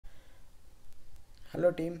Hello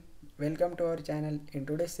team, welcome to our channel. In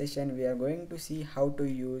today's session we are going to see how to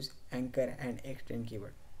use anchor and extend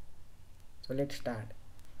keyword. So let's start.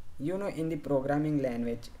 In the programming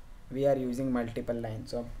language we are using multiple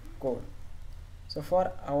lines of code. So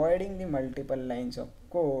for avoiding the multiple lines of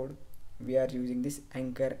code we are using this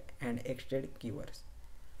anchor and extend keywords.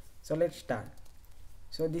 So let's start.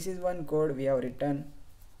 So this is one code we have written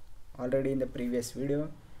already in the previous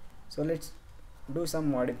video. So let's do some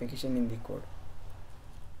modification in the code.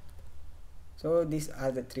 So these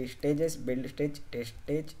are the three stages: build stage, test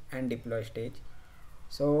stage and deploy stage.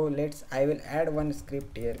 So I will add one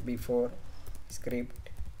script here before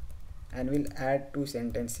script, and we'll add two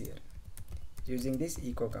sentences here using this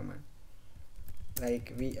echo command,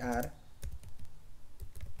 like we are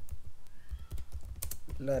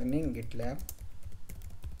learning GitLab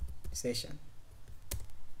session.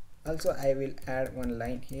 Also I will add one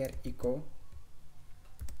line here, echo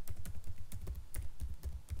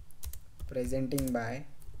presenting by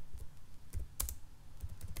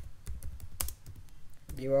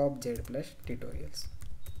Devops Z Tutorials.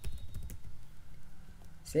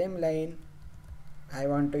 Same line I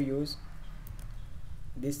want to use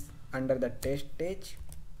this under the test stage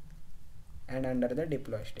and under the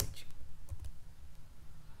deploy stage.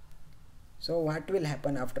 So what will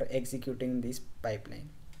happen after executing this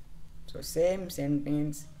pipeline? So same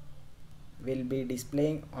sentence will be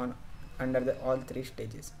displaying on under all three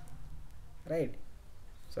stages, right?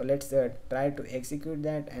 So let's try to execute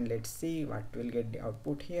that and let's see what will get the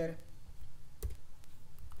output here.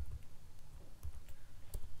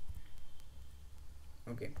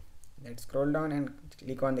 Okay, let's scroll down and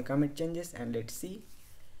click on the commit changes and let's see.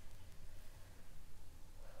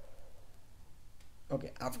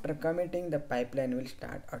 Okay, after committing the pipeline will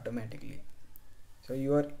start automatically. So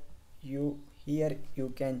here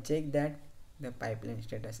you can check that the pipeline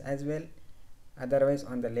status as well. Otherwise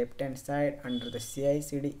on the left hand side under the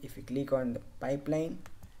CI/CD, if you click on the pipeline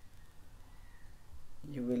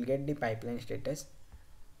you will get the pipeline status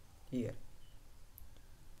here.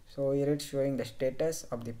 So here it's showing the status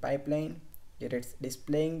of the pipeline. Here it's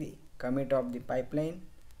displaying the commit of the pipeline,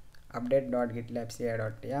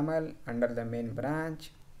 update.gitlab.ci.yaml under the main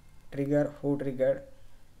branch, trigger, who triggered.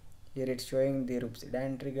 Here it's showing the groups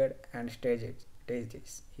Dan triggered and stages.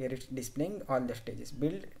 Here it's displaying all the stages: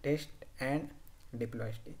 build, test and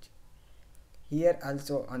deploy stage. Here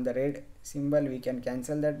also on the red symbol we can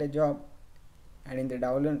cancel that job, and in the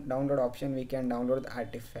download option we can download the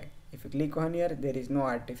artifact. If you click on here, there is no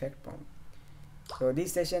artifact found. So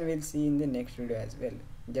this session we'll see in the next video as well.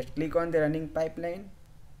 Just click on the running pipeline.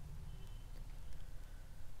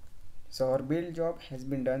 So our build job has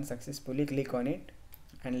been done successfully. Click on it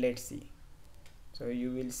and let's see. So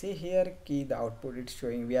you will see here the output it's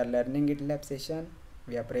showing. We are learning GitLab session.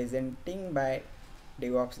 We are presenting by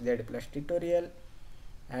Devops Z Tutorial,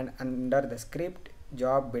 and under the script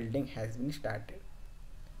job building has been started.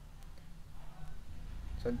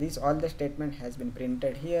 So this all the statement has been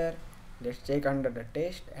printed here. Let's check under the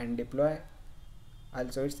test and deploy.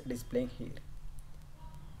 Also it's displaying here.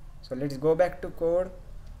 So let's go back to code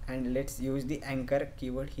and let's use the anchor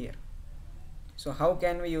keyword here. So how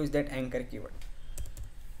can we use that anchor keyword?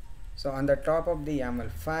 So on the top of the YAML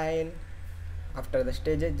file, after the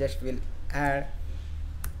stages, just will add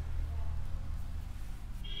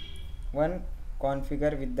one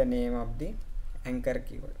configure with the name of the anchor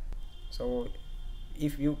keyword. So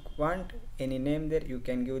if you want any name there, you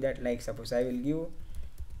can give that, like suppose I will give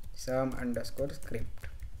some underscore script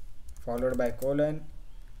followed by colon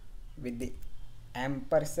with the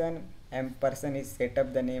ampersand. Ampersand is set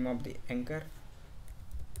up the name of the anchor,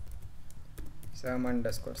 some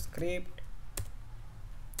underscore script.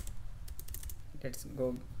 Let's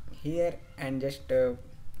go here and just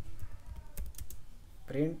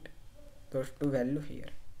print those two values here.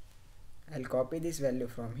 I'll copy this value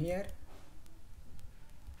from here,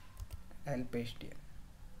 I'll paste here.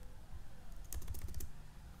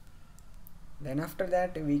 Then after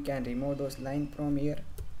that we can remove those lines from here.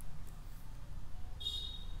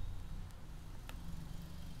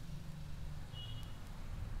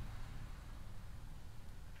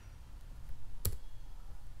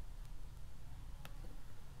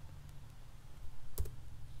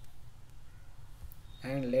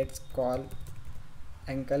 And let's call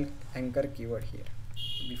anchor keyword here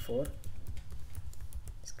before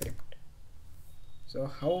script. So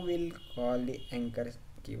how we'll call the anchor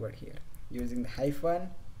keyword here? Using the hyphen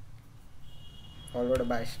followed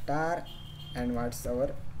by star, and what's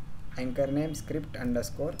our anchor name? Script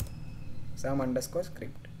underscore some underscore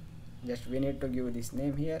script. Just we need to give this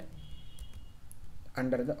name here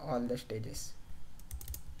under all the stages.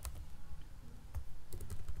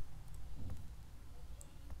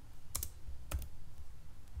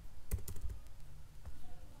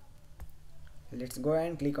 let's go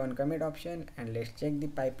and click on commit option and let's check the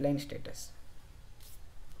pipeline status.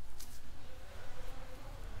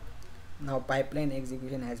 Now pipeline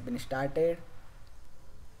execution has been started.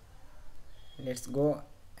 Let's go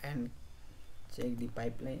and check the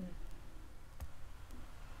pipeline.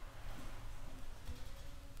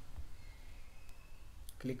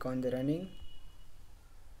 Click on the running.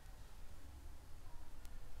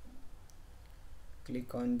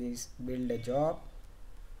 Click on this build a job.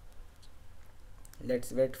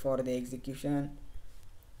 Let's wait for the execution.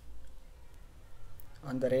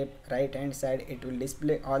 On the right hand side, it will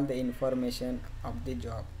display all the information of the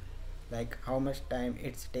job, like how much time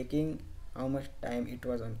it's taking, how much time it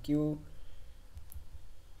was on queue,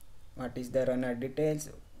 what is the runner details,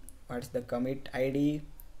 what's the commit ID,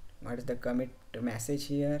 what is the commit message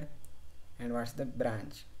here, and what's the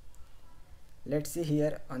branch. Let's see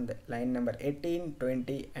here on the line number 18,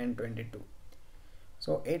 20 and 22.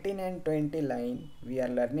 So 18 and 20 line we are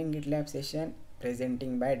learning GitLab session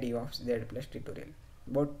presenting by Devops Z Tutorial.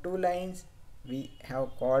 Both two lines we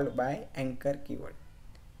have called by anchor keyword.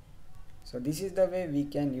 So this is the way we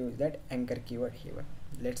can use that anchor keyword here.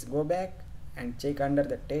 Let's go back and check under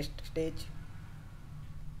the test stage.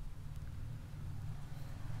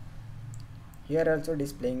 Here also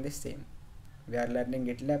displaying the same. We are learning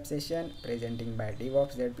GitLab session presenting by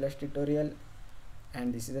Devops Z Tutorial,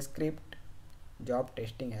 and this is a script. Job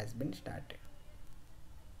testing has been started.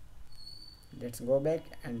 Let's go back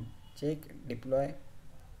and check deploy.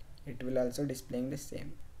 It will also displaying the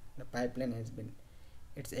same. The pipeline has been,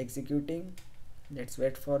 it's executing. Let's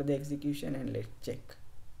wait for the execution and let's check.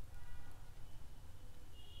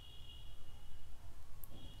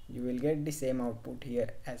 You will get the same output here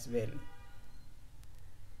as well.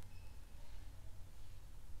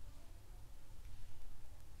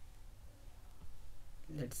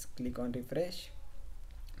 Let's click on refresh.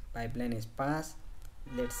 Pipeline is passed.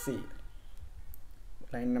 Let's see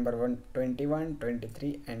line number 21,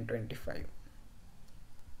 23 and 25.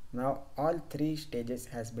 Now all three stages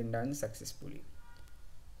has been done successfully.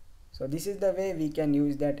 So this is the way we can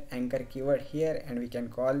use that anchor keyword here, and we can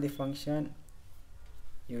call the function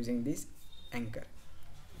using this anchor.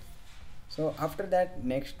 So after that,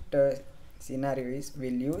 next scenario is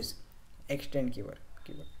we'll use extend keyword.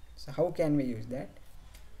 So how can we use that?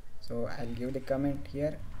 So I'll give the comment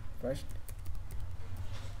here first.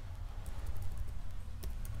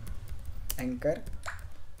 Anchor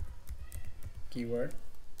keyword,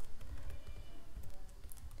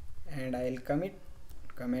 and I will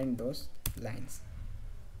comment those lines.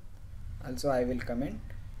 Also I will comment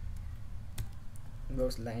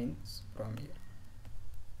those lines from here,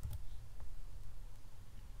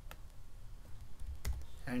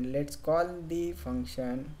 and let's call the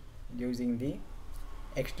function using the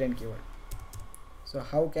extend keyword. So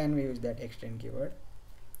how can we use that extend keyword?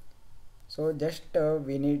 So just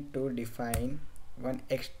we need to define one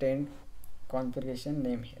extend configuration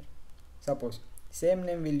name here. Suppose same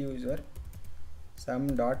name will use your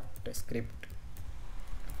sum.script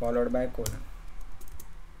followed by colon.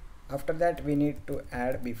 After that we need to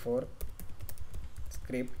add before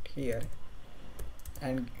script here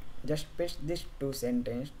and just paste this two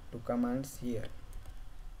sentence to commands here.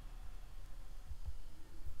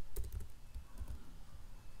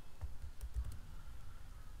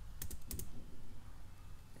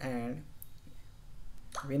 And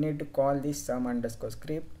we need to call this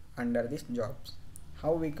sum_script under this jobs.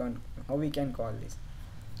 How we can call this?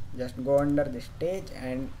 Just go under the stage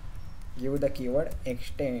and give the keyword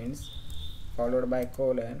extends followed by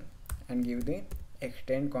colon and give the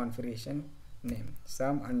extend configuration name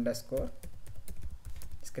sum_script.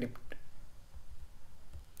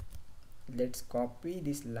 Let's copy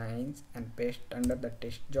these lines and paste under the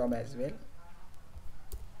test job as well,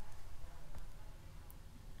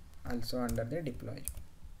 also under the deploy.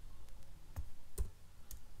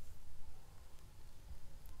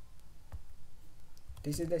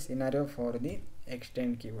 This is the scenario for the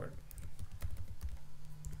extend keyword.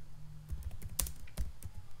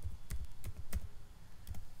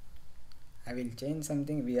 I will change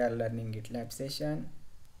something. We are learning GitLab session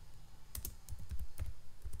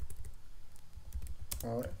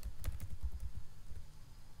for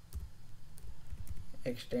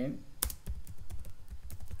extend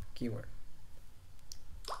keyword.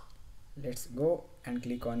 Let's go and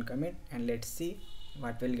click on commit and let's see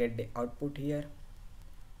what will get the output here.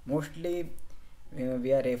 Mostly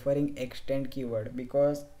we are referring extend keyword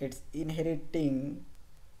because it's inheriting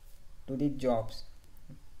to the jobs,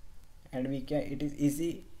 and it is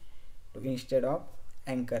easy to instead of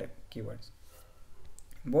anchor keywords.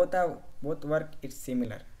 Both work, it's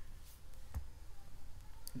similar.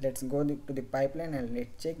 Let's go to the pipeline and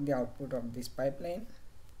let's check the output of this pipeline.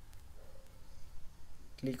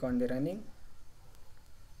 Click on the running.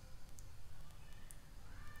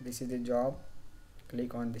 This is the job.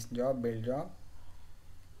 Click on this job, build job.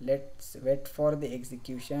 Let's wait for the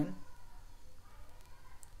execution.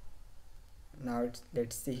 Now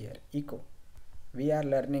let's see here, echo. We are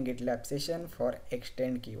learning GitLab session for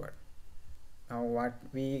extend keyword. Now what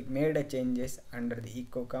we made a changes under the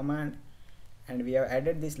echo command, and we have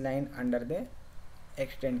added this line under the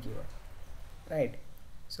extend keyword, right?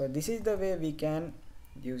 So this is the way we can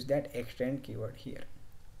use that extend keyword here.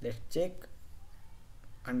 Let's check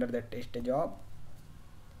under the test job.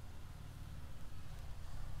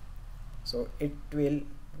 So it will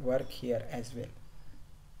work here as well.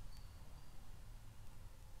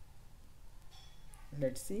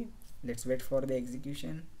 Let's see. Let's wait for the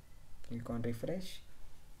execution. Click on refresh.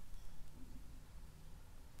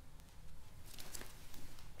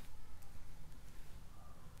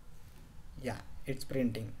 Yeah, it's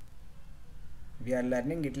printing. We are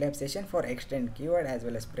learning GitLab session for extend keyword as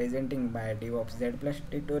well as presenting by Devops Z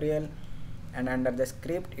Tutorial, and under the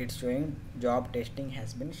script it's showing job testing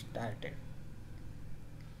has been started.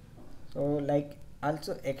 So like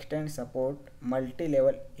also extend support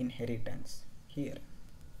multi-level inheritance here.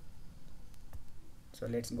 So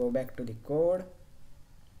let's go back to the code.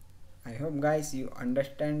 I hope guys you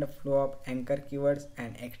understand the flow of anchor keywords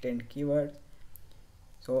and extend keywords.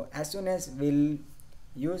 So as soon as we'll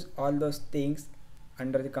use all those things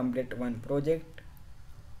under the complete one project.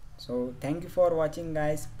 So thank you for watching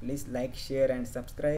guys. Please like, share and subscribe.